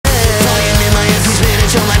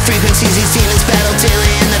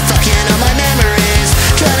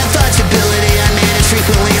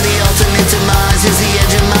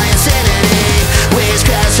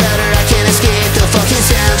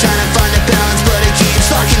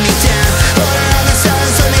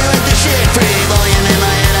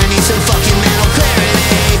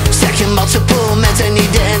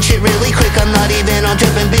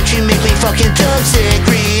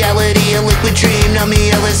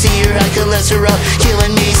your high cholesterol,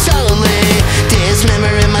 killing me slowly.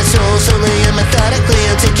 Dismembering my soul slowly and methodically.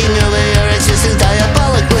 I'm taking over your